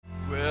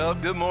Well,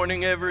 good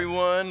morning,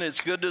 everyone.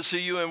 It's good to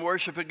see you in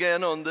worship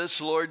again on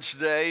this Lord's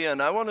Day. And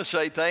I want to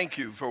say thank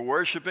you for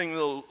worshiping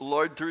the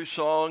Lord through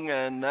song.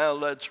 And now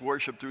let's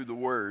worship through the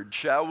Word,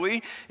 shall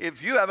we?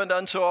 If you haven't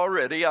done so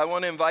already, I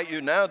want to invite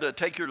you now to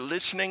take your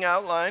listening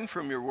outline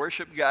from your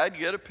worship guide,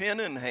 get a pen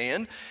in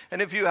hand.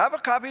 And if you have a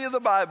copy of the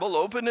Bible,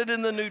 open it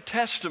in the New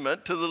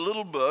Testament to the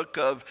little book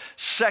of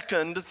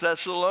 2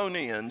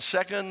 Thessalonians.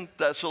 2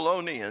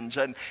 Thessalonians.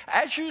 And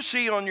as you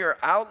see on your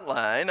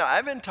outline,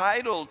 I've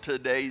entitled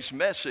today's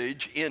message,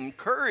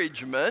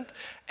 encouragement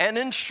and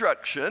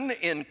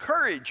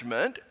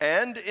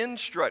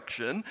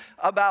instruction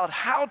about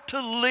how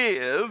to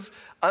live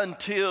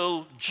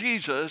until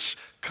Jesus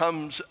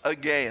comes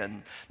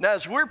again. Now,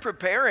 as we're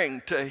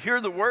preparing to hear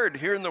the word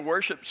here in the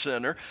worship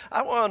center,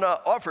 I want to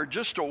offer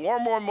just a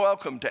warm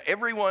welcome to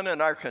everyone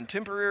in our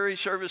contemporary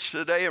service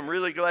today. I'm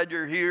really glad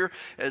you're here,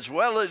 as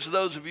well as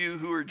those of you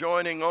who are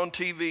joining on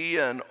TV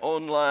and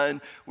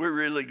online. We're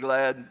really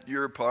glad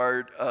you're a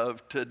part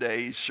of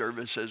today's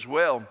service as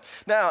well.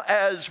 Now,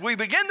 as we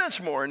begin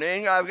this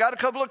morning, I've got a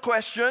couple of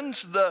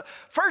questions. The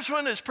first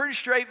one is pretty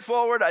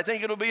straightforward. I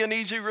think it'll be an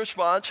easy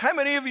response. How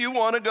many of you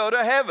want to go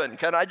to heaven?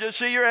 Can I just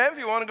see your hand if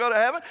you want to go to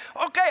heaven?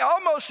 Okay,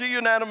 almost a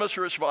unanimous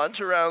response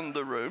around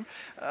the room.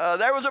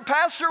 There was a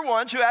pastor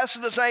once who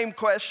asked the same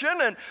question,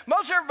 and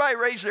most everybody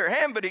raised their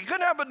hand, but he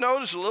couldn't help but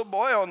notice a little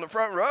boy on the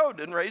front row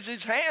didn't raise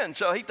his hand.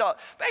 So he thought,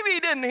 maybe he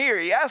didn't hear.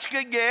 He asked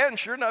again.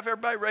 Sure enough,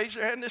 everybody raised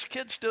their hand. This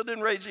kid still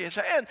didn't raise his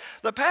hand.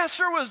 The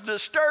pastor was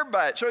disturbed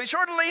by it. So he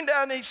sort of leaned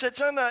down and he said,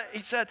 son,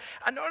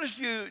 I noticed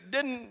you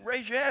didn't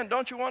raise your hand.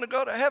 Don't you want to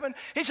go to heaven?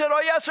 He said,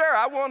 oh, yes, sir,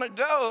 I want to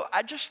go.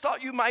 I just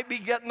thought you might be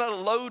getting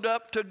a load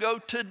up to go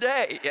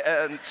today.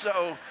 And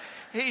so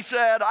he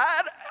said,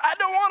 I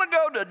don't want to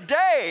go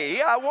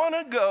today. I want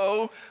to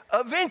go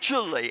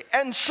eventually.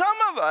 And some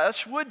of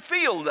us would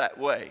feel that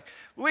way.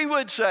 We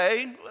would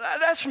say,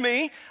 that's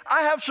me.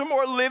 I have some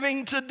more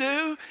living to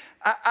do.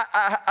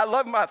 I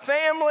love my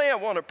family. I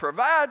want to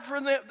provide for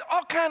them.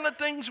 All kind of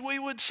things we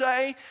would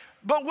say.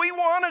 But we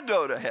want to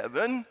go to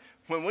heaven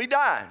when we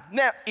die.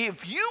 Now,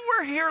 if you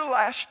were here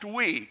last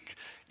week,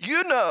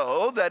 you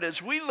know that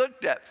as we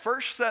looked at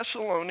 1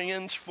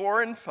 Thessalonians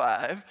 4 and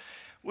 5,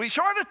 we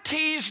sort of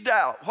teased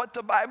out what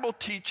the Bible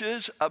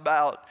teaches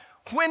about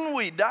when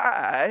we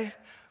die,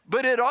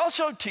 but it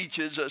also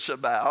teaches us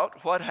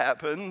about what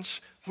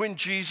happens when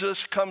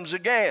Jesus comes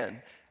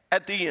again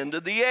at the end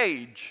of the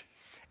age.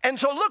 And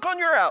so look on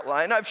your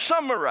outline. I've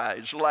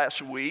summarized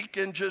last week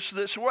in just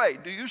this way.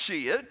 Do you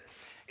see it?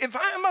 If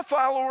I am a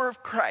follower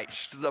of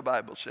Christ, the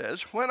Bible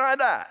says, when I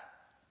die,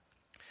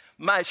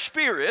 my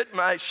spirit,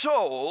 my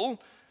soul,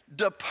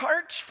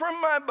 departs from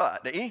my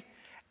body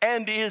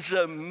and is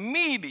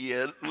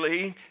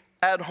immediately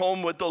at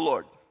home with the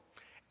Lord.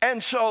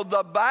 And so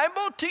the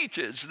Bible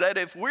teaches that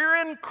if we're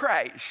in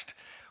Christ,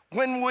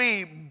 when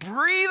we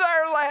breathe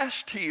our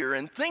last here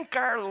and think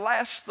our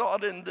last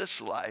thought in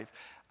this life,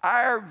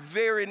 our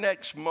very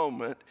next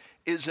moment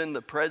is in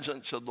the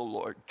presence of the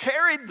Lord.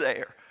 Carried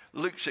there,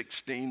 Luke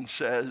 16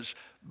 says,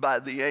 by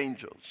the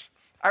angels.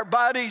 Our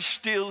body's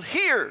still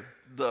here,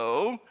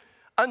 though,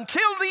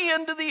 until the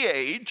end of the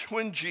age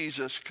when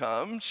Jesus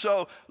comes.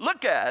 So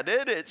look at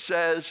it. It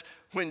says,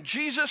 when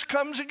Jesus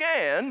comes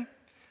again,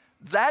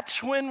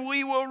 that's when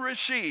we will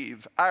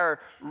receive our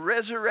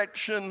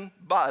resurrection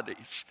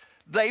bodies.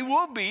 They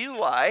will be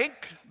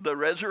like the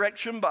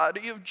resurrection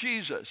body of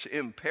Jesus,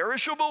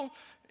 imperishable,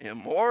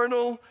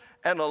 immortal,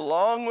 and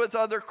along with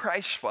other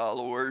Christ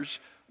followers,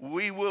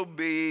 we will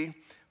be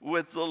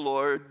with the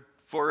Lord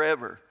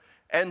forever.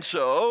 And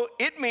so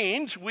it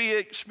means we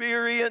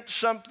experience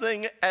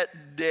something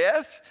at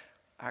death.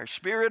 Our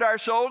spirit, our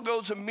soul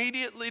goes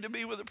immediately to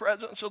be with the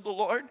presence of the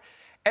Lord.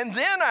 And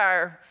then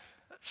our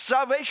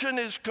salvation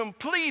is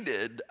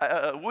completed.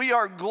 We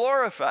are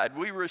glorified.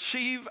 We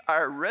receive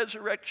our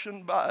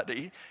resurrection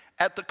body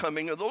at the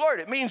coming of the Lord.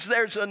 It means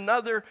there's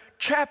another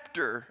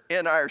chapter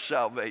in our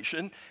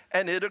salvation,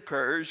 and it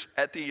occurs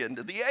at the end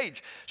of the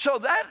age. So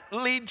that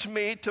leads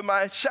me to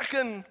my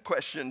second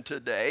question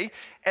today,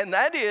 and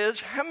that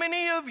is, how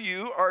many of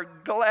you are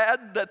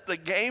glad that the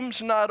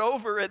game's not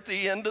over at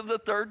the end of the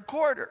third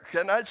quarter?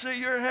 Can I see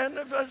your hand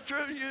if that's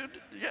true?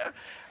 Yeah,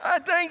 I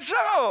think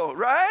so,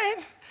 right?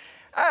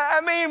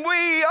 I mean,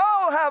 we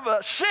all have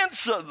a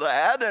sense of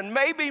that, and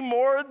maybe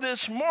more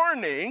this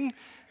morning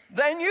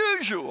than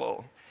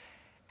usual.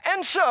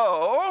 And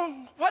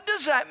so, what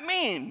does that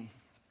mean?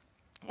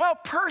 Well,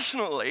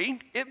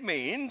 personally, it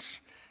means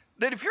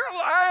that if you're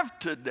alive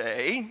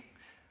today,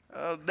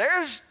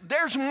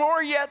 there's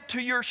more yet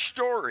to your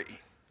story.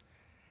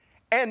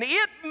 And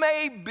it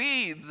may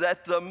be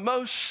that the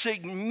most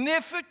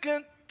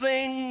significant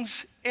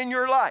things in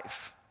your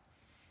life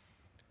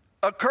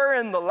occur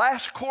in the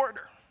last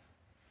quarter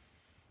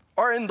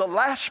or in the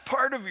last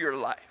part of your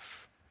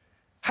life,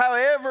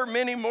 however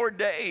many more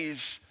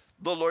days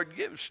the Lord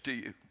gives to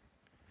you.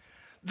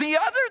 The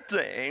other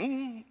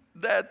thing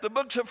that the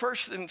books of 1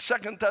 and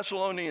 2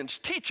 Thessalonians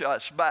teach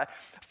us by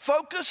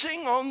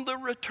focusing on the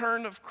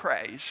return of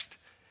Christ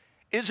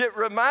is it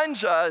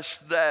reminds us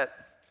that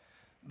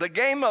The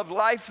game of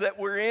life that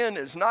we're in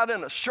is not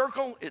in a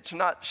circle. It's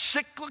not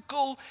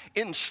cyclical.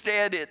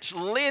 Instead, it's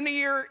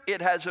linear.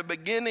 It has a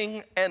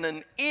beginning and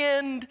an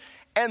end,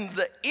 and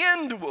the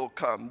end will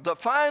come. The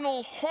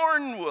final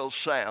horn will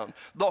sound.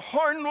 The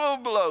horn will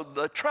blow.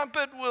 The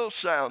trumpet will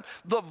sound.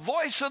 The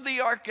voice of the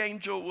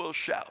archangel will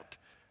shout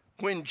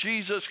when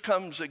Jesus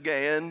comes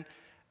again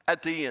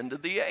at the end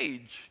of the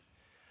age.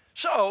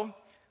 So,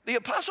 the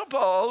Apostle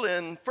Paul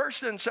in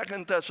 1st and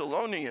 2nd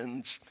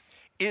Thessalonians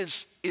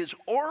is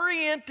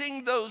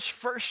orienting those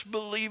first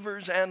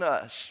believers and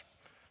us,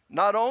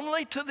 not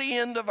only to the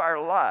end of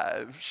our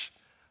lives,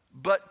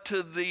 but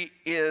to the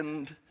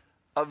end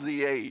of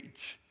the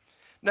age.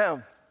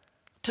 Now,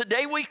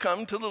 today we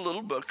come to the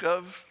little book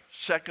of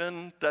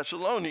 2nd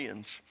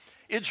Thessalonians.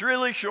 It's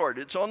really short.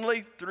 It's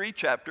only 3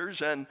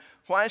 chapters. And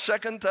why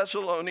 2nd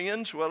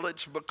Thessalonians? Well,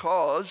 it's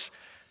because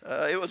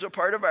it was a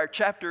part of our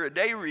chapter a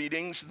day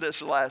readings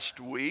this last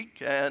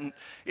week. And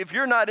if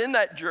you're not in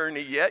that journey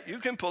yet, you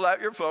can pull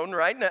out your phone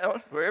right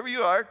now, wherever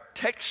you are,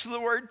 text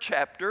the word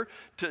chapter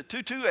to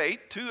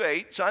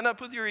 22828, sign up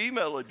with your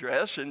email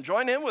address, and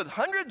join in with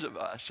hundreds of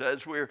us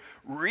as we're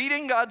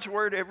reading God's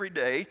word every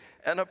day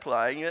and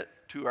applying it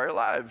to our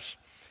lives.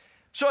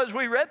 So as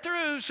we read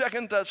through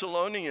 2nd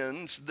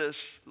Thessalonians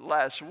this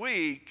last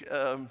week,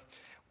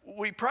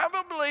 we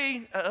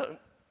probably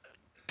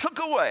took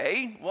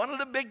away, one of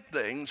the big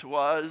things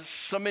was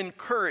some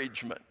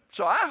encouragement.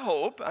 So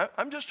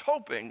I'm just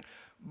hoping,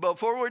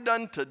 before we're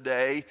done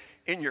today,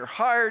 in your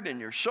heart, in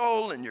your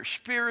soul, in your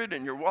spirit,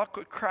 in your walk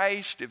with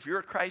Christ, if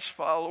you're a Christ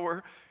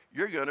follower,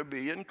 you're going to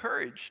be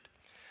encouraged.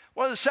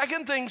 One of the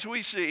second things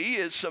we see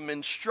is some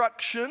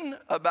instruction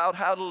about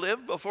how to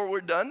live. Before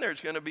we're done,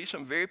 there's going to be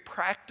some very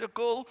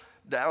practical,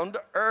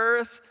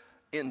 down-to-earth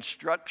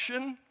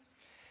instruction.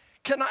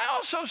 Can I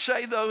also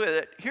say, though,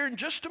 that here in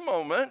just a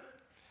moment,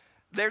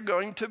 there are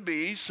going to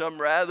be some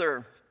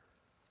rather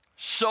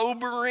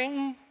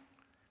sobering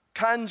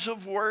kinds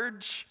of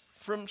words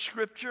from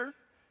Scripture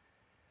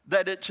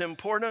that it's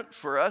important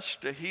for us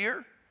to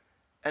hear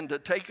and to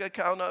take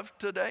account of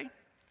today.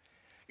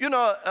 You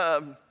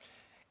know,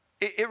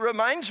 it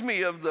reminds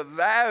me of the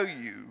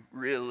value,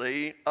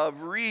 really,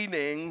 of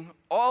reading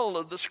all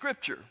of the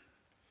Scripture,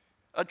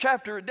 a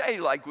chapter a day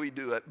like we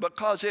do it,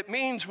 because it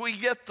means we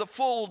get the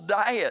full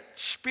diet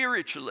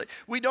spiritually.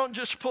 We don't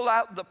just pull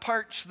out the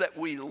parts that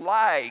we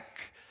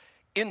like.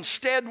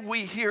 Instead,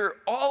 we hear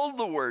all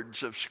the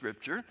words of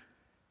Scripture,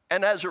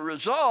 and as a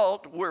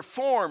result, we're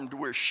formed,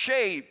 we're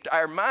shaped,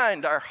 our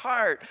mind, our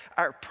heart,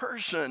 our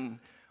person,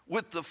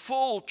 with the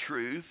full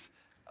truth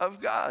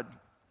of God.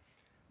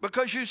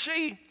 Because you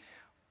see,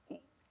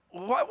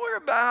 what we're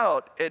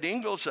about at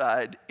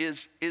Ingleside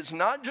is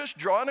not just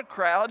drawing a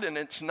crowd, and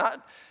it's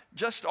not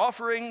just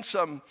offering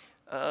some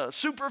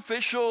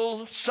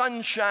superficial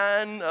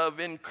sunshine of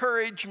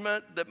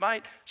encouragement that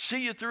might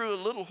see you through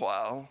a little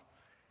while.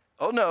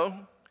 Oh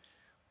no,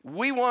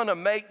 we want to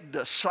make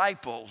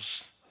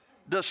disciples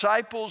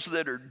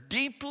that are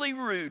deeply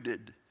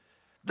rooted,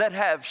 that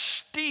have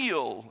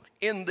steel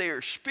in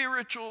their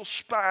spiritual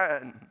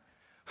spine,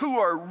 who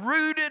are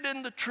rooted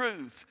in the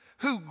truth,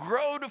 who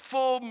grow to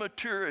full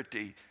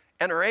maturity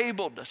and are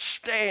able to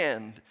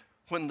stand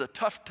when the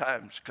tough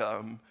times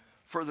come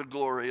for the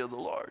glory of the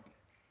Lord.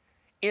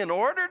 In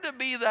order to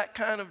be that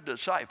kind of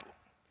disciple,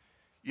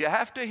 you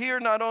have to hear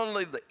not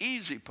only the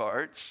easy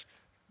parts,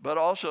 but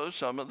also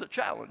some of the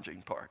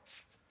challenging parts.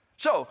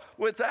 So,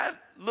 with that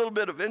little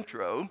bit of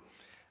intro,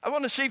 I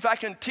want to see if I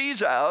can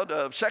tease out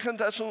of 2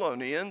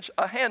 Thessalonians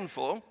a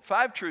handful,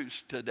 5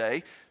 truths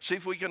today, see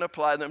if we can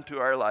apply them to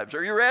our lives.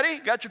 Are you ready?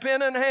 Got your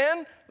pen in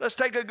hand? Let's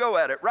take a go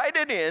at it. Write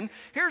it in.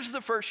 Here's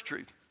the first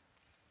truth.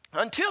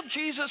 Until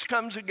Jesus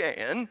comes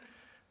again,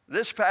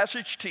 this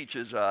passage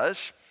teaches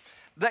us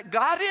that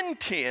God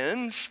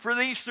intends for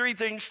these 3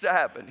 things to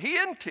happen. He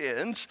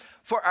intends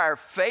for our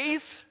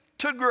faith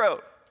to grow.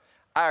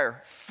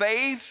 Our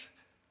faith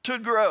to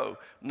grow.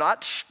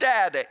 Not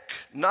static,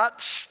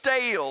 not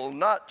stale,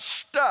 not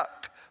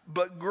stuck,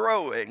 but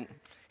growing.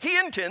 He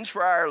intends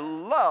for our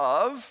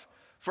love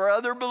for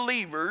other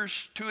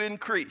believers to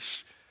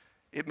increase.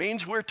 It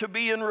means we're to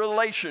be in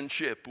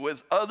relationship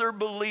with other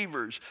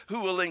believers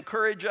who will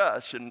encourage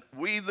us and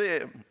we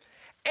them.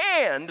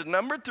 And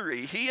number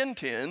 3, he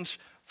intends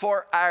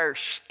for our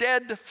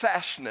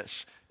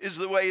steadfastness, is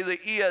the way the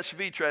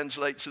ESV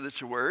translates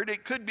this word.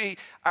 It could be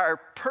our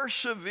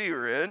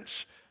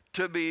perseverance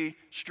to be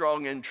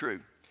strong and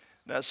true.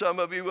 Now, some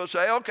of you will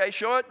say, okay,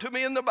 show it to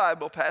me in the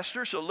Bible,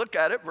 Pastor. So look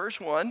at it, verse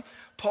 1.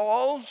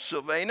 Paul,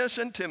 Silvanus,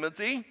 and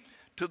Timothy,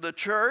 to the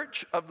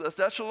church of the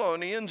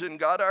Thessalonians in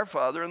God our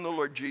Father and the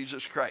Lord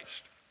Jesus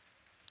Christ.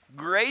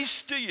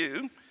 Grace to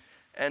you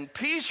and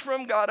peace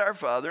from God our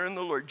Father and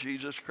the Lord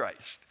Jesus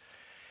Christ.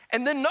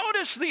 And then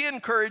notice the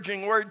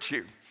encouraging words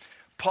here.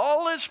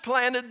 Paul has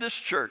planted this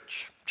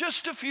church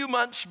just a few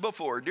months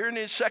before, during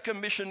his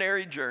second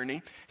missionary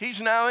journey. He's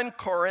now in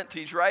Corinth.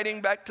 He's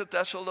writing back to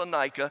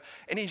Thessalonica,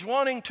 and he's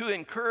wanting to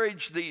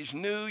encourage these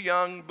new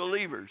young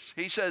believers.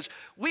 He says,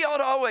 we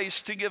ought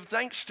always to give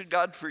thanks to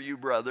God for you,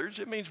 brothers.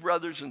 It means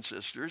brothers and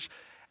sisters,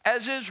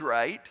 as is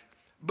right,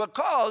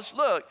 because,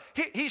 look,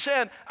 he's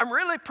saying, I'm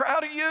really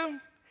proud of you.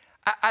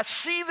 I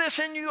see this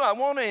in you. I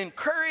want to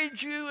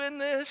encourage you in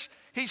this.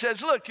 He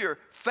says, look, your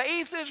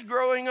faith is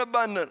growing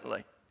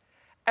abundantly,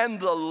 and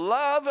the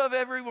love of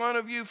every one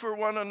of you for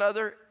one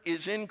another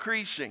is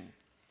increasing.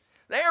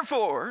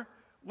 Therefore,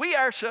 we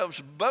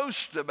ourselves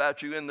boast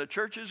about you in the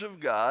churches of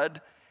God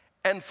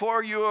and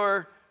for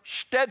your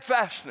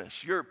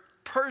steadfastness, your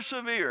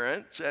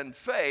perseverance and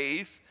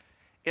faith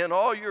in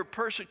all your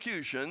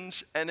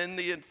persecutions and in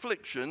the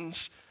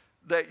afflictions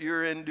that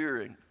you're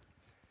enduring.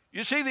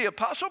 You see, the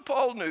Apostle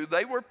Paul knew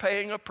they were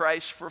paying a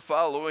price for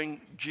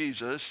following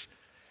Jesus,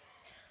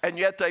 and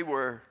yet they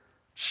were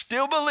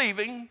still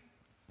believing,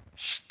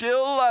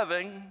 still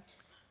loving,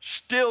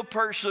 still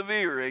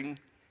persevering,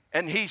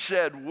 and he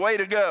said, way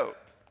to go.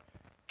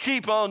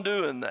 Keep on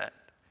doing that.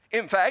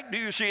 In fact, do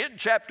you see it in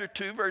chapter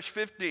 2, verse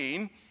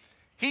 15?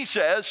 He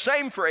says,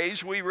 same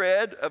phrase we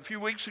read a few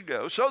weeks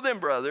ago. So then,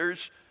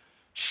 brothers,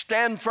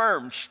 stand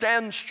firm,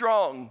 stand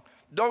strong,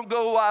 don't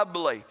go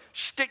wobbly,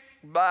 stick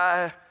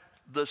by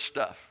the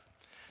stuff.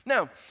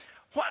 Now,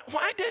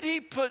 why did he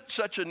put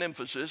such an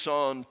emphasis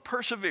on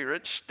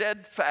perseverance,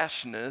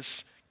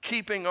 steadfastness,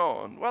 keeping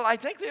on? Well, I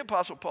think the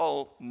Apostle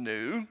Paul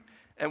knew,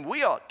 and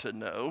we ought to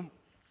know,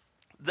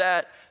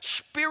 that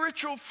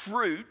spiritual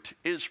fruit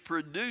is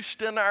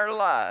produced in our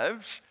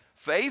lives.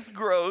 Faith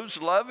grows,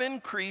 love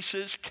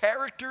increases,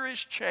 character is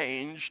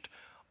changed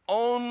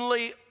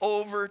only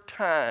over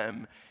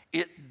time.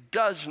 It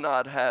does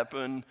not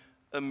happen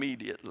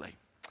immediately.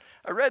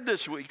 I read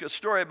this week a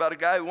story about a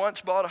guy who once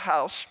bought a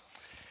house,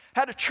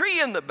 had a tree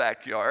in the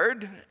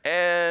backyard,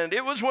 and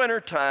it was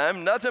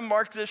wintertime. Nothing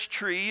marked this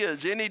tree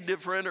as any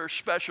different or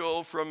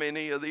special from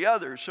any of the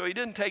others, so he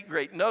didn't take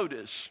great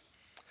notice.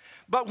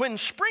 But when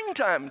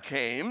springtime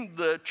came,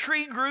 the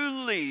tree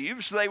grew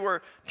leaves. They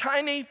were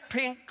tiny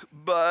pink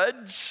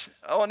buds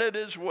on it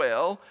as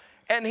well.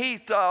 And he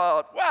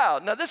thought, wow,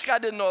 now this guy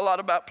didn't know a lot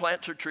about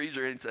plants or trees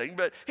or anything,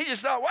 but he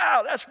just thought,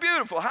 wow, that's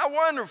beautiful. How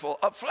wonderful,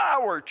 a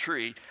flower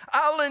tree.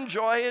 I'll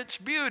enjoy its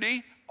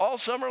beauty all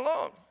summer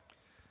long.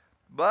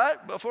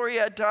 But before he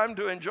had time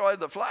to enjoy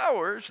the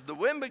flowers, the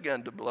wind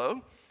began to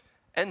blow.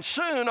 And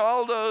soon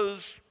all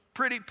those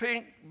pretty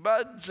pink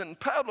buds and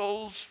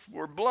petals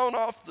were blown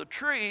off the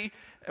tree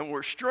and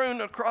were strewn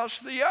across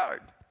the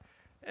yard.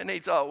 And he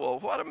thought, well,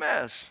 what a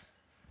mess.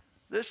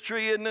 This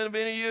tree isn't of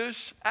any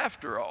use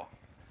after all.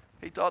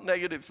 He thought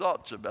negative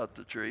thoughts about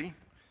the tree.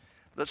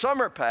 The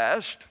summer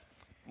passed.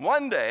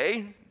 One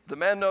day, the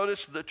man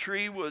noticed the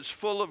tree was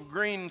full of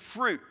green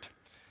fruit.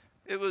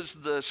 It was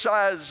the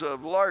size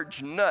of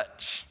large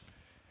nuts.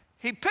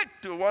 He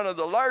picked one of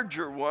the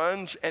larger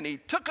ones and he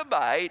took a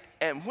bite,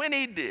 and when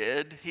he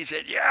did, he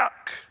said,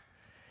 yuck.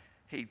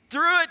 He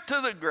threw it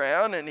to the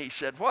ground and he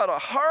said, what a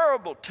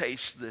horrible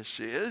taste this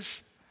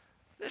is.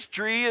 This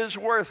tree is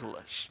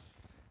worthless.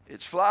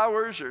 Its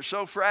flowers are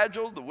so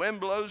fragile, the wind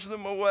blows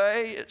them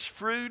away. Its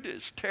fruit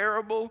is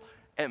terrible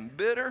and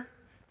bitter.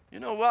 You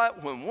know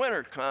what? When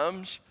winter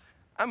comes,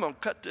 I'm going to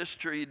cut this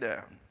tree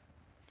down.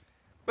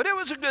 But it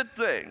was a good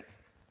thing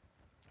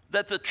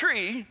that the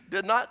tree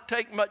did not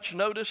take much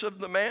notice of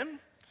the man,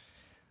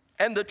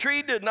 and the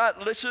tree did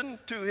not listen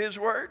to his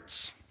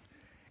words.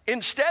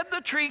 Instead,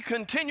 the tree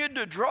continued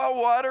to draw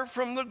water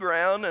from the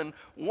ground and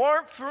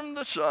warmth from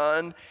the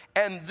sun,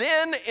 and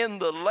then in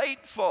the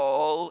late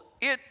fall,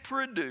 it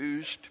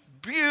produced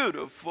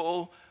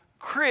beautiful,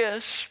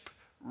 crisp,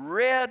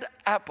 red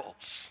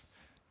apples,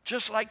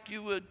 just like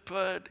you would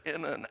put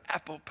in an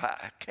apple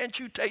pie. Can't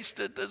you taste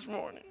it this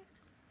morning?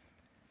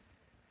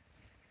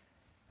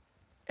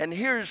 And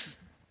here's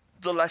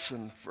the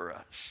lesson for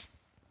us.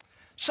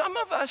 Some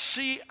of us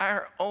see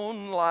our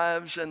own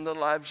lives and the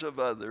lives of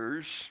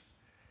others,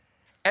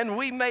 and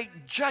we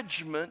make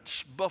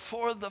judgments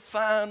before the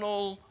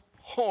final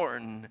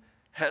horn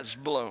has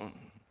blown.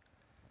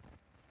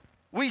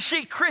 We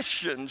see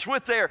Christians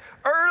with their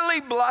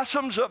early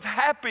blossoms of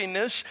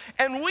happiness,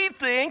 and we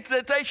think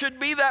that they should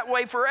be that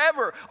way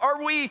forever.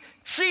 Or we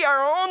see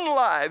our own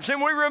lives,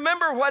 and we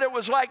remember what it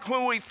was like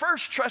when we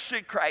first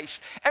trusted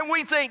Christ, and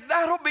we think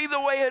that'll be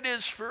the way it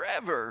is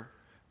forever.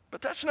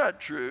 But that's not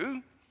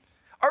true.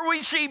 Or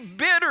we see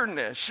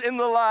bitterness in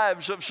the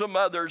lives of some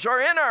others, or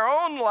in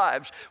our own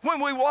lives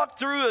when we walk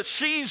through a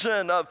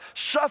season of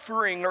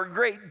suffering or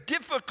great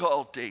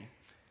difficulty.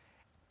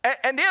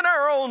 And in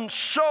our own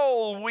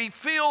soul, we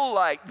feel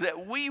like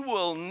that we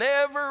will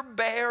never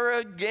bear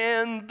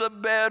again the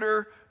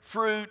better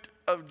fruit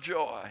of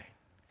joy.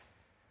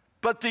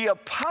 But the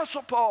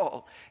Apostle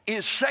Paul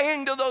is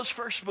saying to those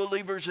first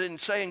believers and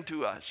saying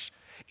to us,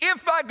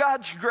 if by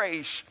God's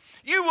grace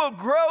you will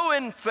grow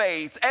in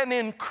faith and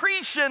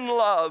increase in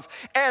love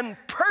and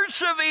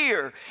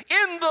persevere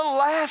in the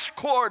last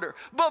quarter,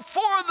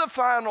 before the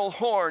final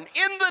horn,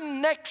 in the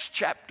next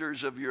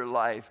chapters of your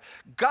life,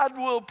 God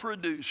will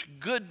produce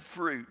good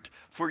fruit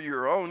for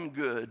your own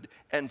good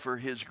and for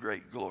his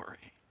great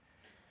glory.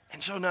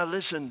 And so now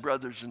listen,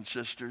 brothers and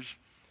sisters,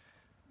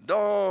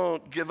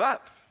 don't give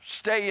up.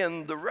 Stay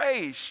in the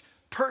race,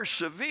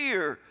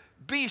 persevere,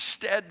 be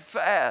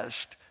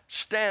steadfast.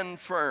 stand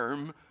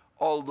firm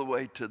all the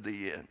way to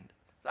the end.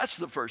 That's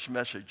the first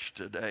message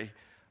today.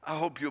 I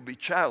hope you'll be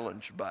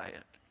challenged by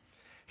it.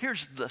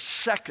 Here's the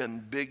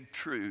second big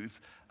truth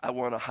I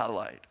want to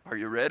highlight. Are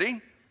you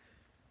ready?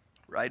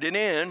 Write it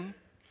in.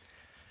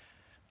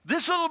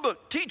 This little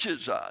book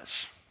teaches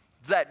us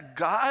that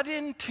God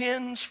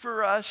intends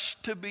for us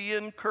to be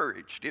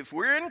encouraged. If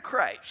we're in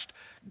Christ,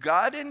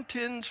 God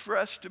intends for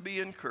us to be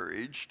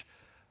encouraged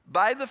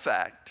by the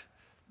fact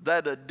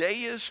that a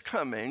day is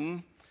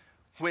coming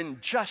when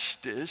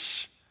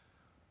justice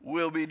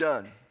will be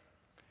done.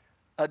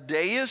 A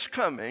day is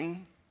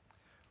coming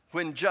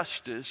when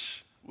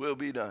justice will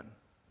be done.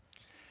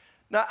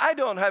 Now, I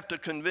don't have to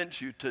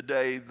convince you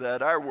today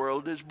that our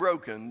world is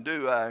broken,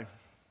 do I?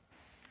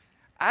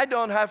 I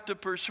don't have to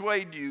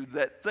persuade you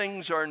that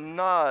things are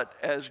not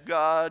as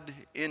God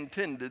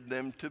intended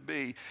them to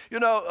be. You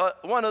know,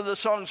 one of the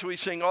songs we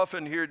sing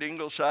often here at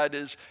Ingleside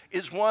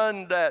is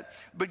one that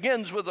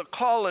begins with a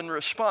call and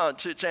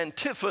response. It's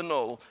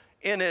antiphonal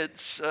in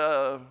its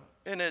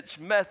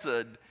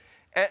method.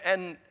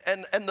 And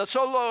the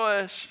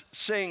soloist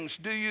sings,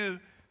 "Do you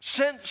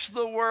sense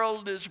the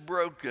world is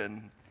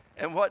broken?"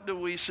 And what do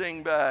we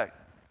sing back?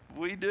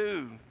 We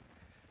do.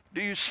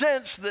 Do you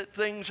sense that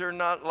things are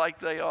not like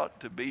they ought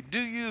to be? Do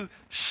you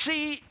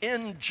see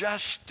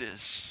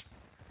injustice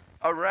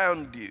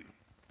around you?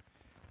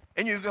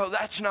 And you go,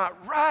 that's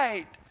not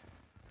right.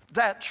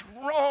 That's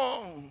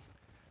wrong.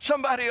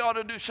 Somebody ought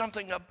to do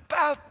something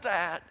about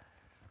that.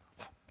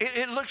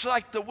 It looks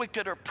like the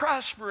wicked are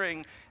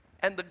prospering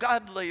and the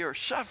godly are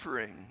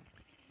suffering.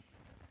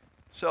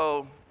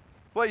 So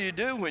what do you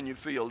do when you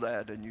feel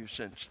that and you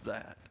sense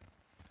that?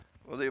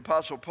 Well, the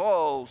Apostle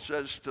Paul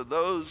says to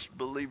those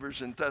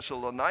believers in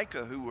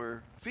Thessalonica who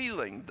were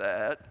feeling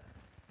that,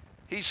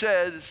 he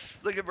says,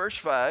 look at verse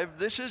 5,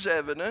 this is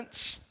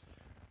evidence.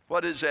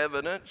 What is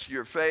evidence?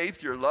 Your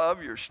faith, your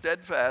love, your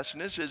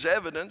steadfastness is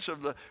evidence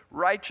of the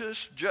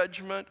righteous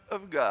judgment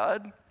of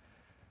God,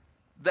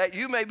 that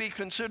you may be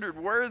considered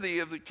worthy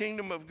of the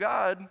kingdom of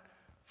God,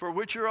 for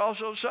which you're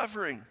also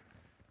suffering.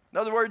 In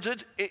other words,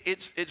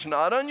 it's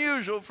not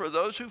unusual for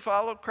those who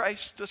follow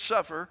Christ to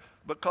suffer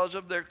because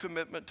of their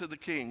commitment to the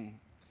King.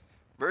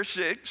 Verse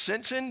 6,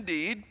 since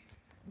indeed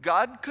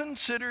God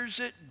considers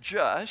it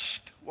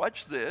just,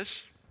 watch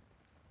this,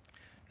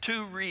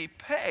 to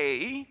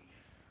repay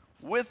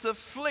with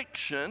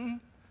affliction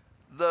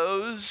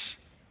those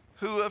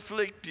who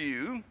afflict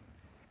you,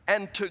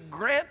 and to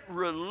grant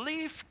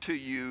relief to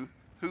you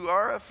who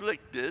are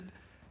afflicted,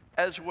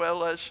 as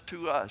well as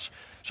to us.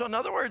 So in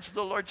other words,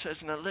 the Lord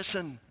says, now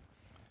listen,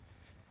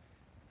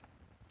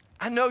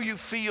 I know you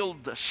feel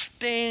the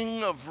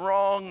sting of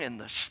wrong and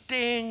the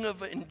sting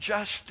of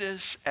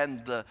injustice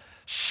and the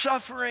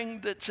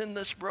suffering that's in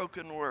this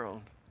broken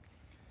world.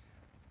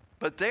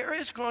 But there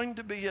is going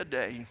to be a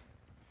day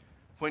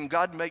when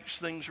God makes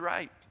things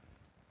right.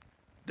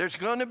 There's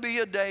going to be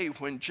a day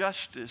when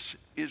justice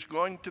is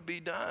going to be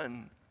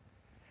done.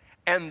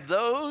 And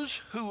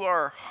those who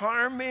are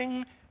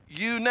harming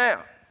you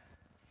now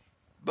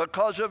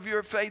because of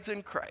your faith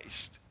in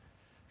Christ,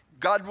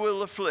 God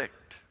will afflict.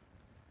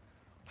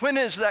 When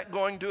is that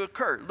going to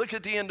occur? Look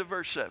at the end of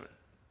verse 7.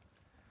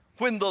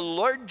 When the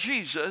Lord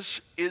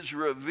Jesus is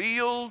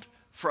revealed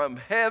from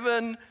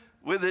heaven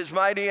with his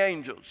mighty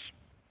angels.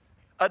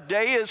 A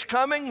day is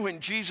coming when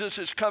Jesus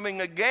is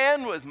coming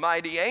again with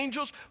mighty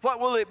angels.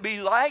 What will it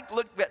be like?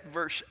 Look at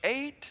verse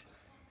 8.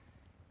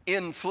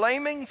 In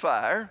flaming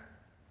fire,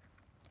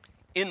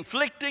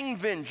 inflicting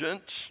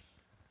vengeance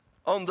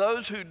on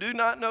those who do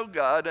not know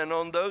God and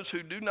on those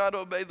who do not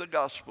obey the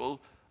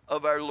gospel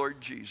of our Lord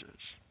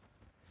Jesus.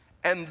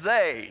 And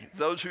they,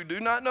 those who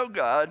do not know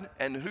God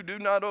and who do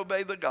not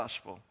obey the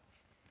gospel,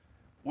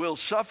 will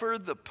suffer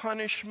the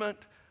punishment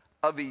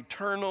of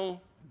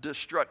eternal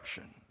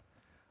destruction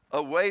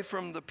away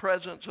from the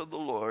presence of the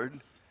Lord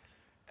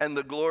and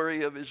the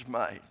glory of his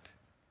might.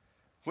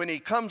 When he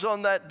comes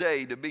on that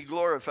day to be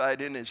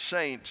glorified in his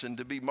saints and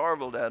to be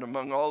marveled at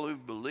among all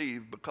who've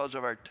believed because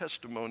of our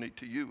testimony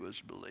to you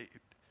as believed.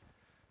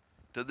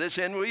 To this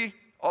end we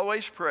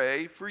always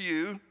pray for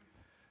you,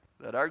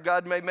 that our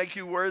God may make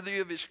you worthy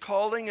of his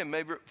calling and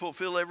may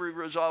fulfill every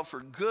resolve for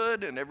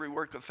good and every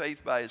work of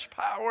faith by his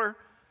power,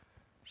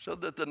 so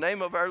that the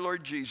name of our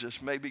Lord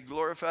Jesus may be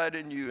glorified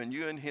in you and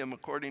you in him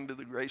according to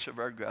the grace of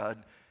our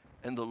God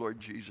and the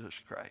Lord Jesus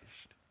Christ.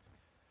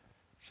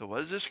 So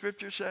what is this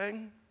scripture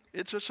saying?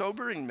 It's a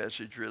sobering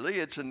message, really.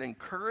 It's an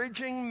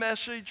encouraging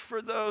message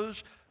for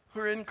those who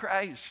are in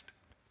Christ.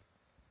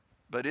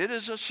 But it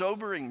is a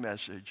sobering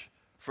message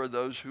for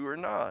those who are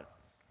not.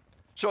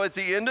 So at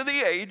the end of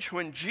the age,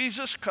 when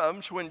Jesus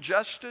comes, when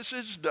justice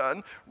is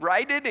done,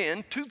 write it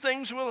in, two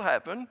things will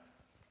happen.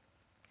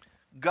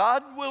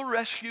 God will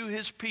rescue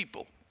his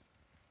people.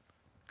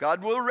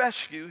 God will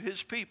rescue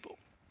his people.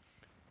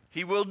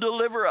 He will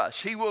deliver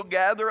us. He will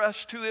gather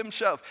us to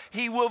himself.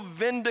 He will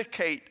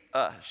vindicate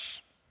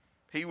us.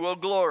 He will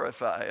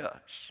glorify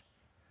us.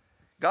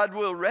 God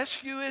will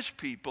rescue his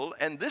people,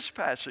 and this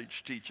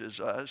passage teaches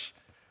us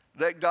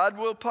that God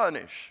will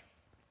punish.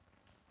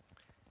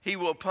 He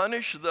will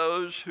punish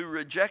those who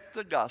reject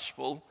the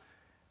gospel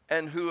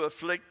and who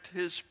afflict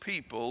his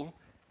people,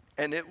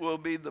 and it will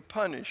be the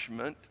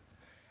punishment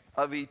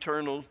of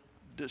eternal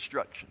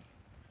destruction.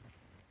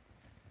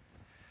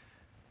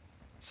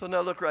 So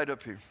now look right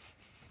up here.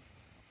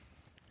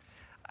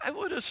 I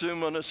would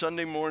assume on a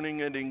Sunday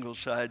morning at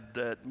Ingleside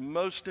that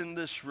most in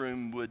this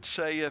room would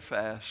say, if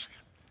asked,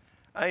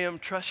 I am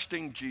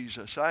trusting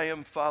Jesus. I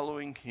am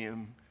following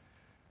him.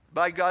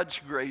 By God's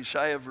grace,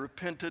 I have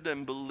repented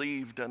and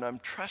believed, and I'm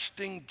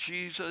trusting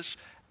Jesus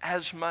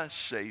as my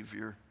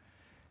Savior.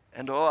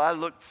 And I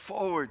look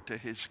forward to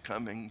his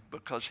coming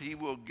because he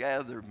will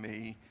gather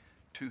me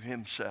to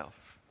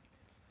himself.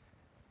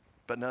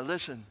 But now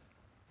listen.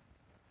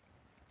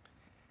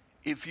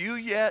 If you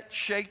yet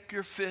shake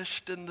your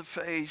fist in the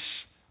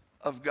face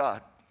of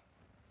God,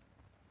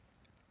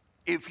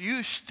 if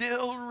you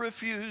still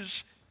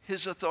refuse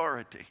his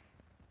authority,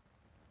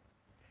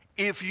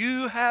 if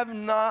you have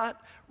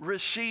not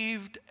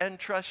received and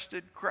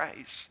trusted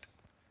Christ,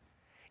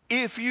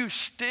 if you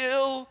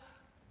still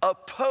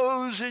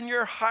oppose in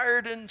your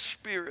heart and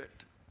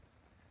spirit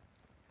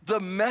the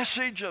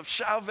message of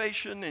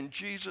salvation in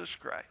Jesus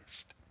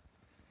Christ,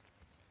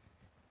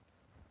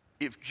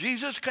 if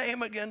Jesus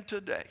came again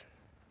today,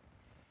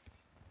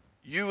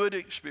 you would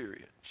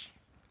experience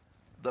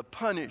the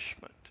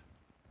punishment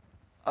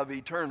of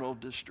eternal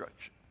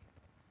destruction.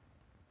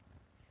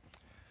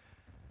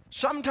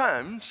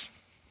 Sometimes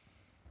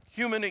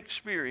human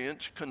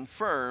experience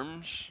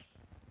confirms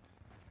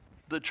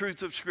the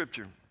truth of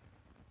Scripture.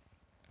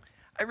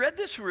 I read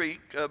this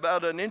week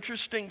about an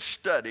interesting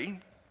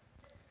study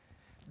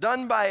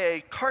done by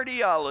a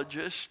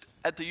cardiologist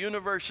at the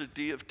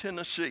University of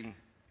Tennessee.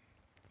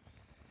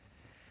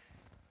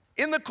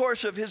 In the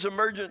course of his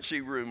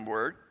emergency room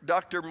work,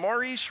 Dr.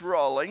 Maurice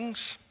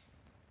Rawlings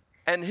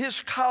and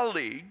his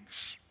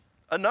colleagues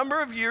a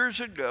number of years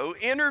ago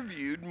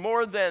interviewed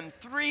more than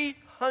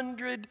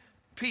 300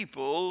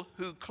 people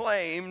who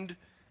claimed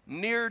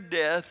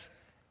near-death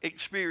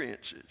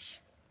experiences.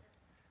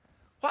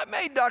 What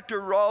made Dr.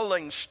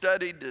 Rawlings'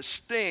 study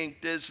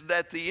distinct is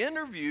that the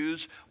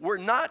interviews were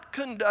not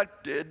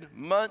conducted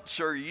months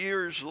or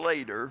years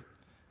later,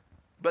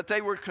 but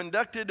they were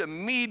conducted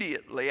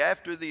immediately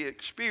after the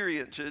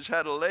experiences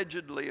had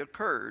allegedly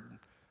occurred,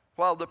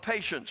 while the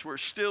patients were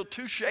still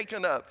too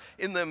shaken up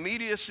in the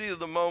immediacy of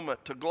the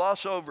moment to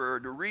gloss over or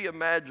to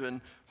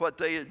reimagine what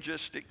they had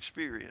just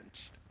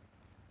experienced.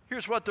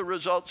 Here's what the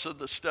results of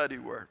the study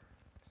were.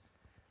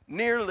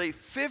 Nearly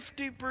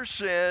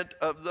 50%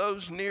 of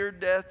those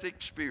near-death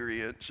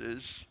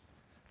experiences,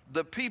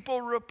 the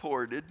people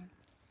reported,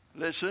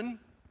 listen,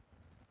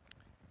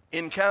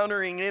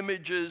 encountering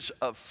images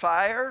of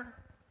fire,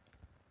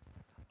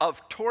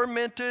 of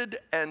tormented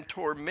and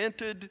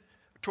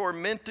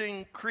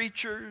tormenting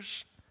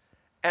creatures,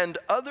 and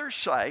other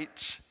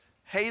sights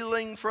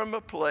hailing from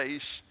a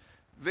place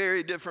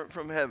very different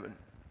from heaven.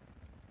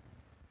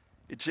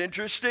 It's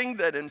interesting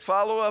that in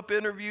follow-up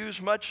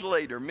interviews much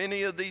later,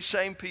 many of these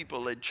same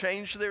people had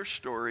changed their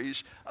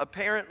stories,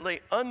 apparently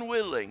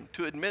unwilling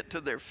to admit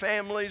to their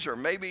families or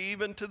maybe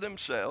even to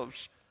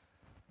themselves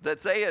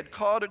that they had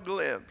caught a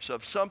glimpse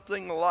of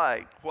something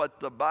like what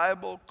the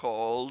Bible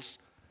calls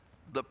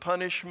the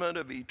punishment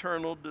of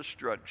eternal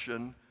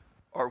destruction,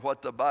 or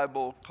what the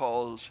Bible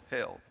calls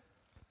hell.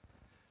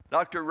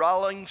 Dr.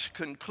 Rawlings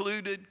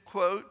concluded,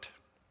 quote,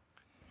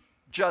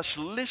 just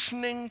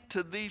listening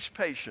to these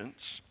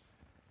patients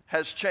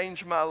has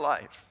changed my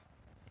life.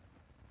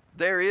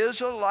 There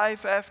is a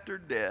life after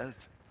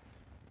death,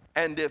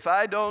 and if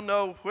I don't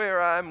know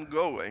where I'm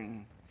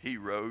going, he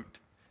wrote,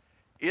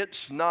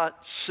 it's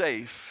not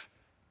safe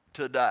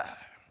to die.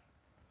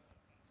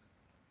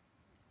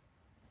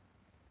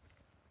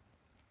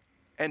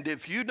 And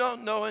if you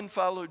don't know and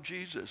follow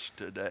Jesus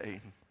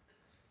today,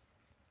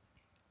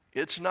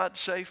 it's not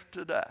safe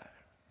to die.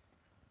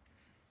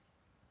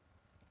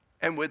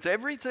 And with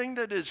everything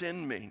that is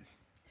in me,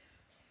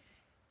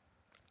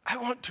 I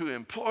want to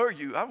implore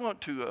you, I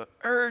want to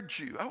urge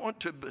you, I want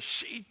to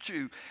beseech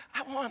you,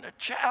 I want to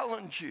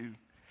challenge you,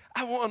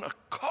 I want to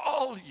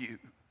call you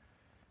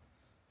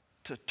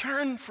to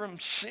turn from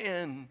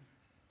sin.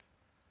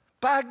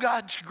 By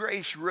God's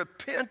grace,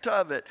 repent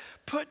of it.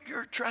 Put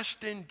your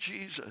trust in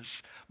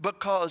Jesus,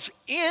 because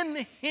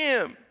in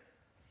him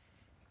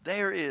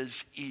there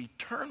is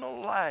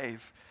eternal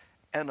life,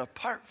 and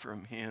apart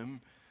from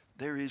him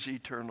there is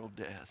eternal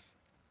death.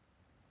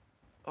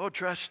 Oh,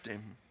 trust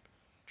him.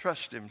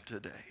 Trust him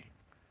today.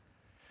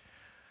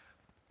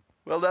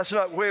 Well, that's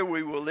not where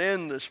we will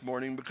end this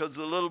morning, because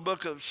the little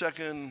book of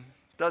 2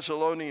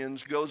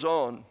 Thessalonians goes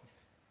on.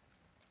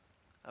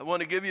 I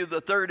want to give you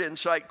the third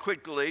insight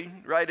quickly,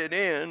 write it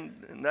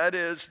in, and that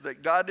is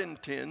that God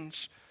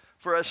intends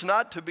for us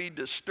not to be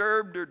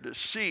disturbed or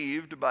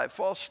deceived by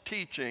false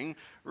teaching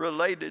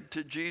related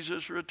to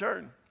Jesus'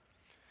 return.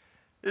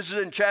 This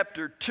is in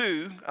chapter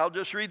 2. I'll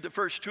just read the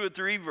first 2 or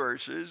 3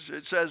 verses.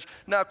 It says,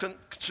 now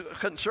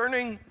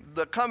concerning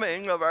the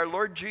coming of our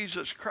Lord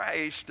Jesus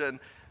Christ and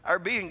our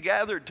being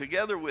gathered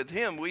together with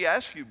him, we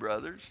ask you,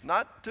 brothers,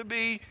 not to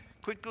be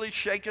quickly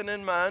shaken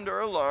in mind or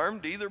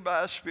alarmed, either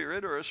by a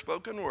spirit or a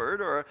spoken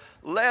word or a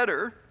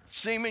letter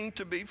seeming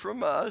to be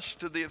from us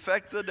to the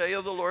effect the day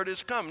of the Lord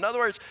has come. In other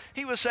words,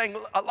 he was saying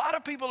a lot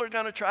of people are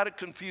going to try to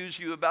confuse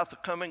you about the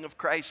coming of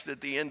Christ at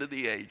the end of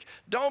the age.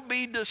 Don't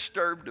be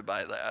disturbed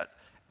by that.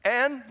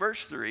 And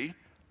verse 3,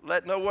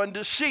 let no one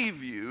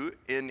deceive you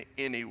in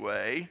any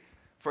way,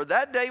 for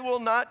that day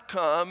will not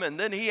come. And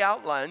then he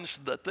outlines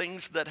the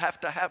things that have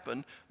to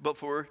happen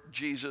before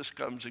Jesus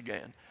comes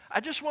again.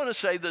 I just want to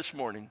say this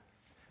morning,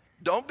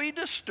 don't be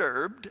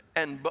disturbed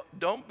and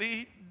don't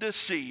be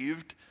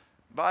deceived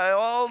by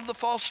all the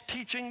false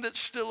teaching that's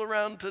still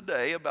around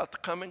today about the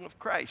coming of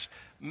Christ.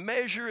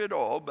 Measure it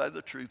all by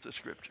the truth of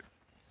Scripture.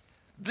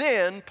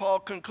 Then Paul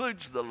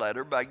concludes the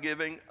letter by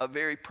giving a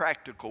very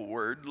practical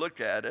word.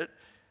 Look at it.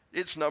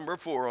 It's number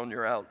 4 on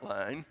your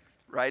outline.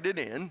 Write it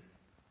in.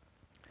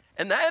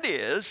 And that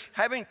is,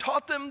 having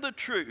taught them the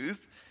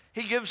truth,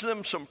 he gives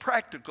them some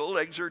practical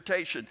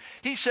exhortation.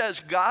 He says,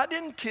 God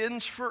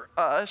intends for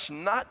us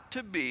not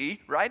to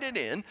be, write it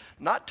in,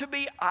 not to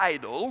be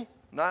idle,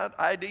 not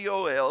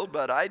I-D-O-L,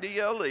 but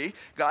I-D-L-E.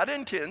 God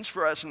intends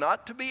for us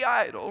not to be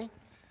idle,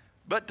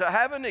 but to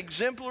have an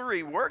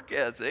exemplary work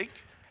ethic,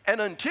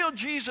 and until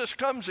Jesus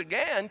comes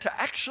again,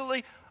 to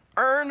actually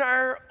earn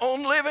our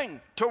own living,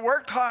 to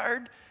work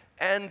hard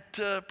and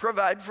to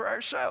provide for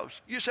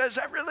ourselves. You say, is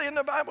that really in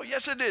the Bible?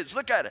 Yes, it is.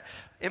 Look at it.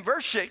 In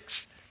verse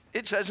 6,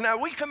 it says, now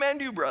we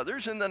command you,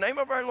 brothers, in the name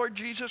of our Lord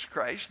Jesus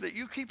Christ, that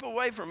you keep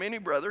away from any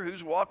brother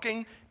who's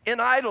walking in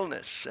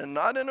idleness and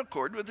not in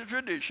accord with the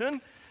tradition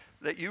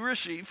that you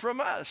receive from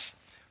us.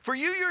 For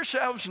you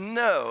yourselves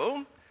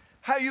know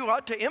how you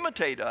ought to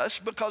imitate us,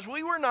 because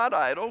we were not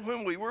idle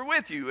when we were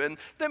with you. And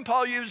then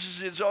Paul uses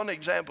his own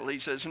example. He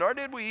says, nor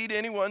did we eat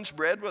anyone's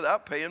bread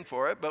without paying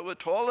for it, but with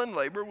toil and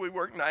labor we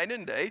work night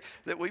and day,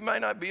 that we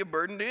might not be a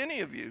burden to any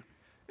of you.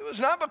 It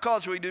was not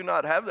because we do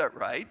not have that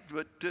right,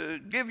 but to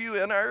give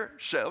you in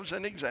ourselves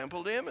an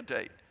example to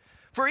imitate.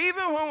 For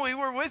even when we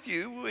were with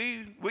you,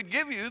 we would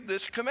give you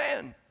this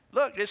command.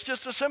 Look, it's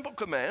just a simple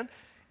command.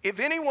 If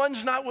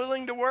anyone's not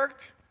willing to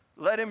work,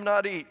 let him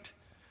not eat.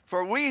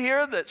 For we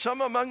hear that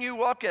some among you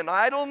walk in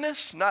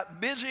idleness,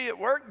 not busy at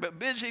work, but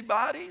busy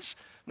bodies.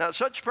 Now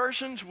such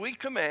persons we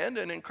command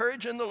and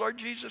encourage in the Lord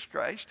Jesus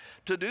Christ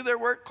to do their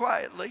work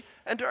quietly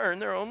and to earn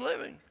their own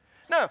living.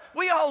 Now,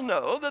 we all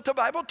know that the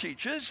Bible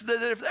teaches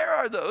that if there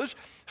are those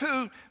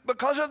who,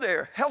 because of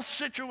their health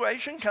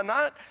situation,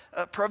 cannot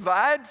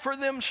provide for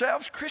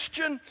themselves,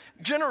 Christian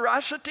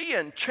generosity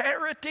and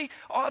charity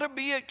ought to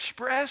be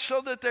expressed so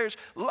that there's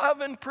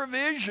love and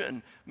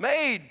provision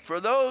made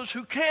for those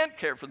who can't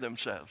care for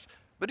themselves.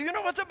 But do you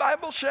know what the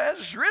Bible says?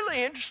 It's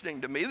really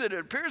interesting to me that it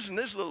appears in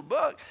this little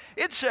book.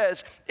 It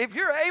says, if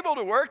you're able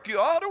to work, you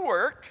ought to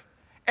work.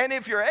 And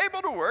if you're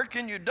able to work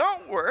and you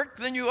don't work,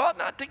 then you ought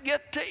not to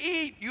get to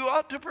eat. You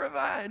ought to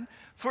provide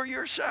for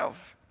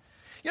yourself.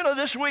 You know,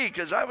 this week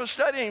as I was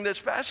studying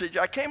this passage,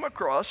 I came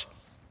across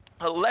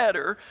a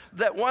letter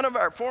that one of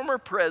our former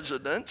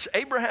presidents,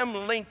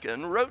 Abraham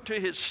Lincoln, wrote to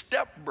his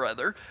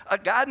stepbrother, a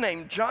guy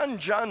named John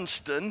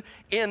Johnston,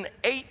 in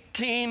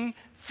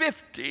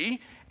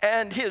 1850.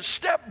 And his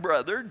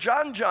stepbrother,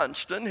 John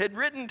Johnston, had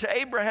written to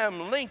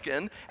Abraham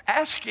Lincoln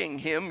asking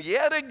him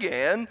yet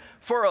again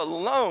for a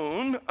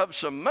loan of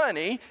some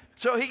money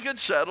so he could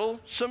settle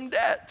some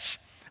debts.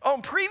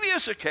 On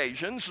previous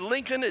occasions,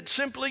 Lincoln had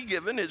simply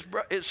given his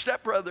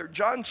stepbrother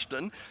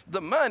Johnston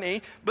the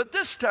money, but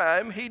this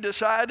time he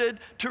decided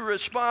to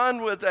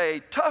respond with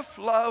a tough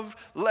love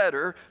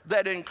letter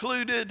that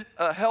included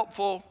a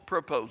helpful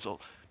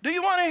proposal. Do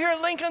you want to hear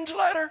Lincoln's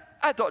letter?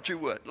 I thought you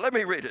would. Let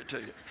me read it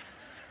to you.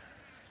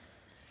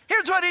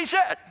 Here's what he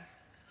said.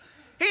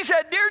 He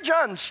said, Dear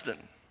Johnston,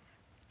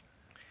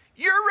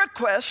 your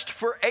request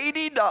for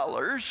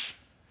 $80,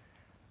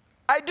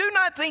 I do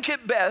not think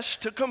it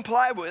best to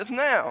comply with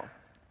now.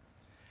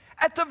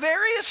 At the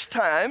various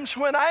times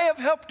when I have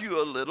helped you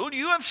a little,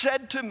 you have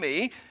said to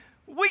me,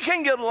 we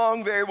can get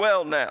along very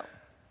well now.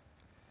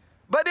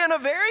 But in a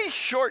very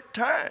short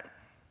time,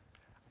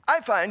 I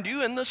find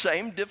you in the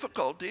same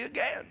difficulty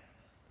again.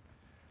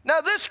 Now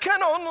this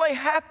can only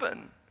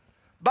happen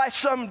by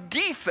some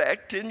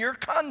defect in your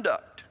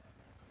conduct.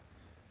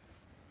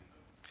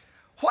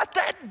 What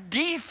that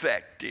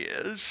defect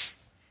is,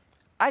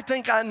 I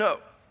think I know.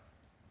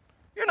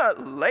 You're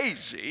not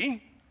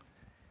lazy,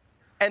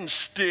 and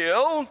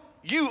still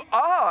you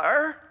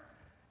are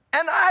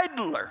an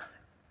idler.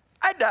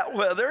 I doubt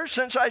whether,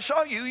 since I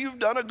saw you, you've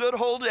done a good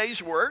whole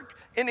day's work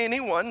in any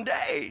one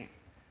day.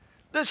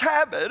 This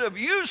habit of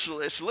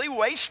uselessly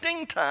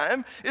wasting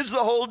time is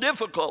the whole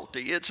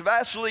difficulty. It's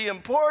vastly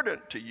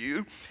important to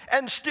you,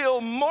 and still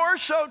more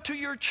so to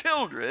your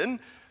children,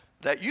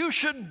 that you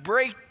should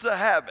break the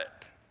habit.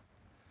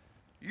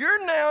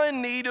 You're now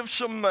in need of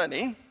some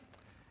money,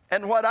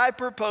 and what I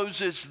propose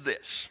is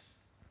this: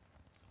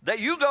 that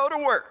you go to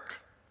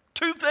work,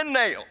 tooth and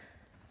nail,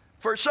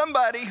 for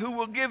somebody who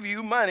will give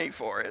you money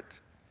for it,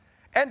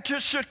 and to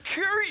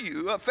secure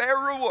you a fair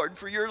reward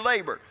for your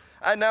labor.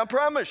 I now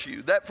promise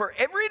you that for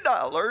every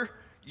dollar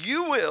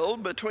you will,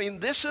 between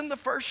this and the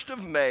 1st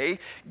of May,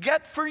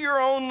 get for your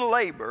own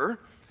labor,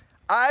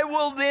 I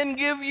will then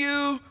give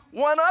you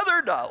one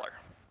other dollar.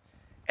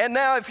 And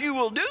now if you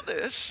will do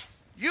this,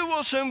 you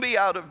will soon be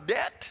out of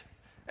debt.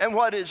 And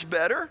what is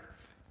better,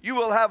 you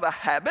will have a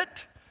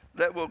habit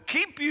that will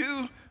keep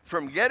you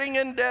from getting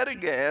in debt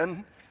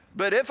again.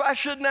 But if I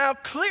should now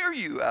clear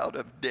you out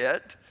of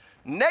debt,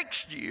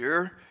 next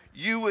year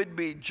you would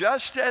be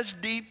just as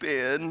deep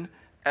in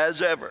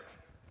as ever.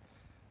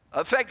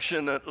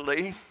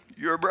 Affectionately,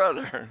 your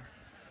brother,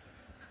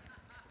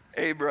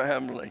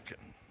 Abraham Lincoln.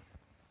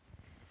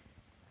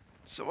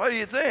 So what do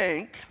you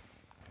think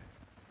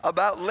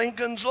about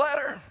Lincoln's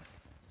letter?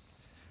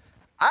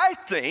 I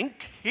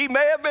think he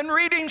may have been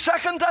reading 2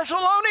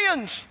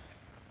 Thessalonians.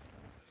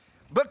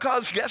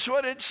 Because guess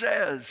what it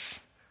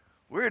says?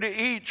 We're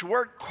to each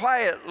work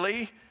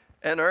quietly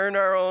and earn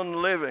our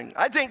own living.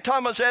 I think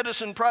Thomas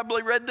Edison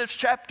probably read this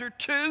chapter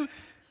too.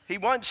 He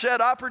once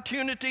said,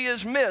 opportunity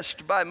is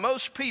missed by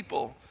most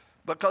people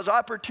because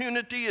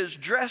opportunity is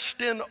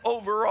dressed in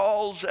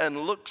overalls and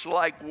looks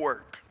like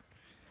work.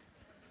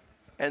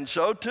 And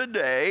so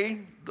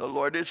today, the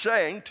Lord is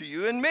saying to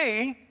you and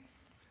me,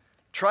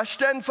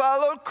 trust and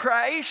follow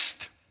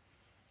Christ.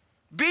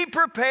 Be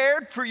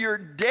prepared for your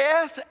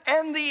death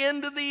and the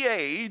end of the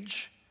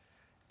age.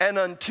 And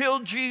until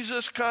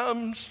Jesus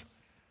comes,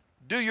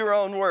 do your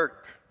own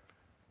work.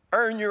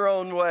 Earn your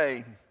own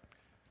way.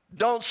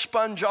 Don't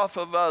sponge off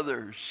of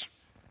others.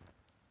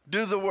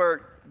 Do the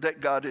work that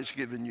God has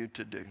given you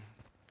to do.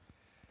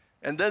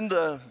 And then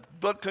the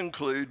book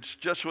concludes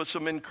just with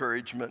some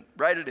encouragement.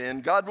 Write it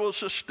in. God will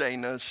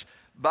sustain us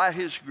by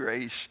his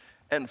grace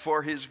and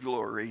for his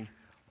glory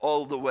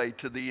all the way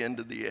to the end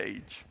of the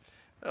age.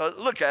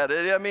 Look at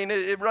it. I mean,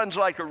 it runs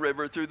like a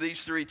river through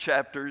these 3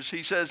 chapters.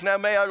 He says, now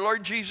may our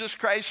Lord Jesus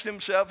Christ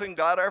himself and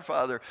God our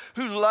Father,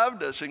 who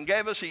loved us and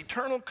gave us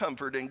eternal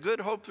comfort and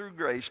good hope through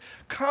grace,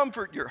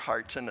 comfort your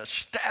hearts and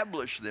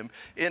establish them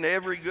in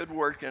every good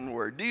work and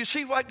word. Do you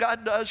see what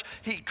God does?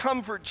 He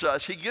comforts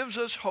us. He gives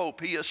us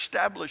hope. He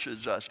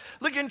establishes us.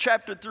 Look in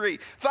chapter 3.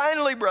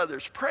 Finally,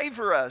 brothers, pray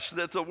for us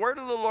that the word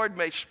of the Lord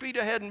may speed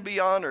ahead and be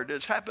honored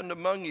as happened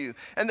among you,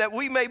 and that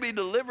we may be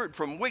delivered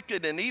from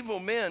wicked and evil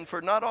men,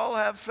 for not all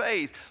have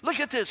faith. Look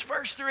at this,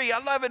 verse 3. I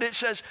love it. It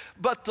says,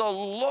 but the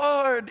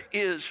Lord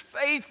is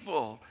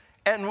faithful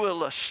and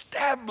will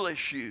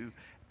establish you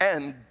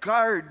and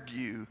guard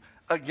you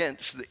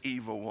against the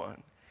evil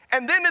one.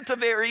 And then at the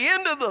very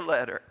end of the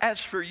letter,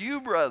 as for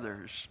you,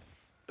 brothers,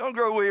 don't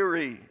grow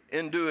weary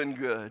in doing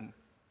good.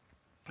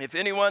 If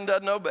anyone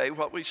doesn't obey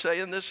what we say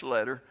in this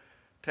letter,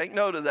 take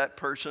note of that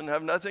person,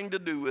 have nothing to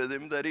do with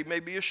him, that he may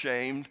be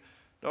ashamed.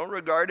 Don't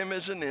regard him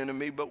as an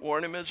enemy, but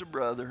warn him as a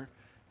brother.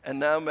 And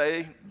now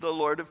may the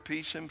Lord of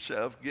peace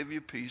himself give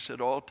you peace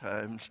at all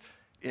times,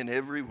 in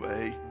every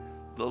way.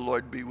 The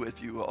Lord be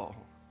with you all.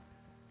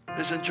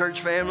 Listen,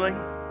 church family,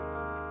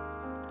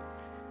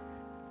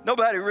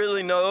 nobody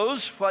really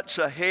knows what's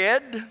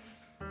ahead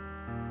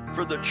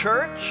for the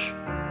church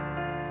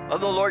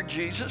of the Lord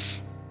Jesus.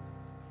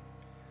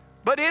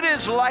 But it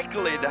is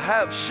likely to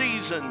have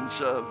seasons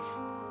of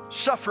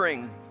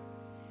suffering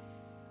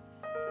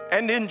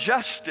and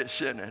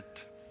injustice in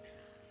it.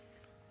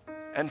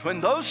 And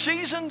when those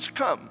seasons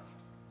come,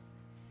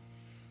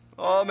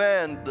 oh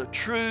man, the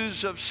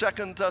truths of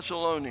 2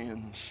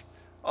 Thessalonians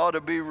ought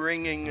to be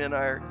ringing in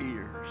our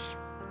ears.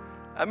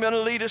 I'm going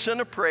to lead us in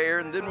a prayer,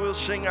 and then we'll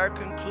sing our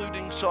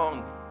concluding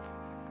song.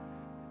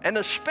 And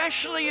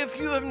especially if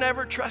you have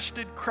never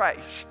trusted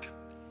Christ,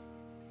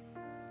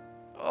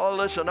 oh,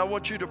 listen, I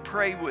want you to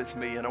pray with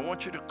me, and I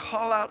want you to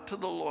call out to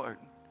the Lord.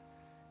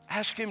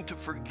 Ask him to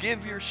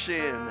forgive your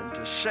sin and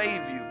to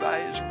save you by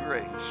his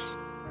grace.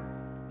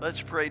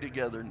 Let's pray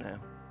together now.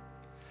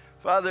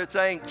 Father,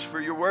 thanks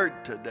for your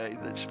word today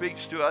that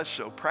speaks to us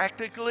so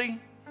practically.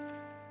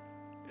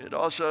 It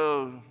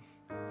also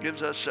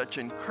gives us such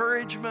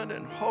encouragement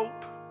and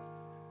hope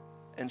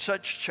and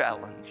such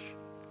challenge.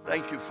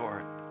 Thank you for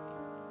it.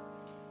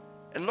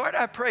 And Lord,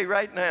 I pray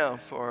right now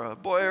for a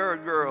boy or a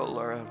girl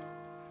or a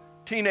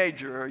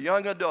teenager or a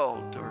young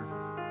adult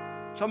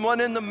or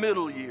someone in the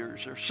middle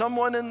years or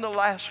someone in the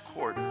last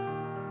quarter.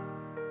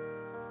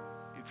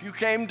 If you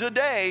came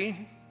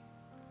today,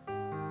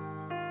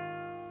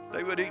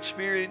 they would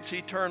experience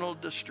eternal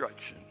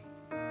destruction.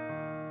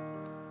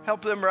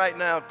 Help them right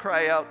now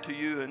cry out to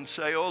you and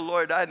say, oh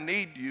Lord, I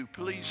need you.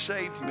 Please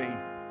save me.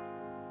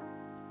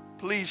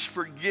 Please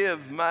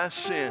forgive my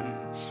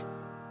sins.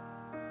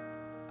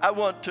 I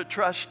want to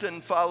trust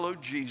and follow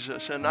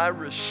Jesus, and I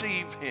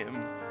receive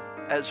him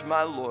as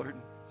my Lord.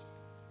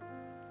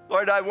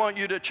 Lord, I want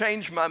you to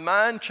change my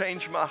mind,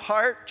 change my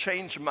heart,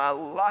 change my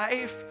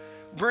life.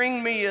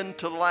 Bring me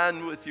into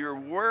line with your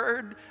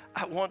word.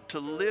 I want to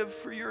live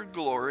for your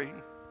glory,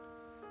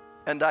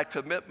 and I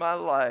commit my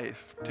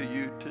life to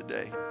you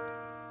today.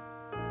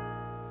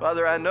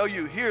 Father, I know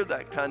you hear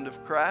that kind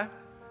of cry,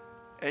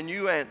 and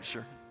you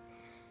answer.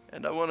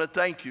 And I want to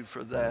thank you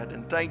for that,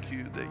 and thank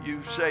you that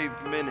you've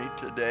saved many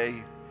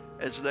today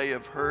as they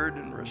have heard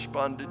and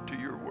responded to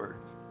your word.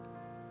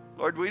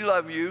 Lord, we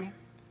love you,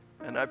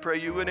 And I pray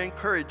you would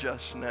encourage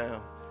us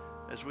now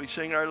as we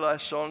sing our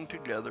last song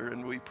together,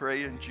 and we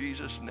pray in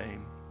Jesus'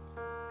 name.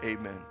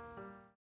 Amen.